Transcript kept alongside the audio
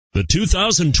The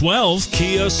 2012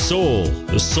 Kia Soul.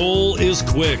 The Soul is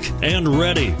quick and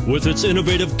ready with its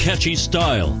innovative, catchy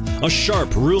style, a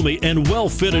sharp, roomy, and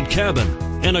well-fitted cabin,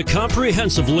 and a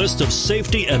comprehensive list of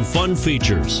safety and fun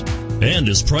features. And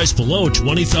is priced below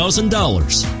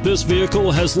 $20,000. This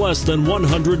vehicle has less than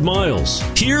 100 miles.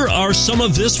 Here are some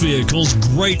of this vehicle's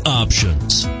great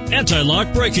options: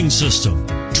 anti-lock braking system,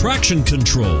 traction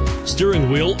control,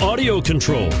 steering wheel audio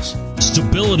controls,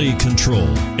 stability control,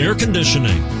 air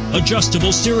conditioning,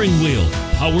 adjustable steering wheel,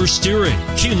 power steering,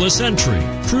 keyless entry,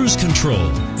 cruise control,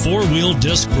 four-wheel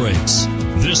disc brakes.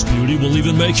 This beauty will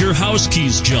even make your house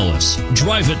keys jealous.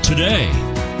 Drive it today.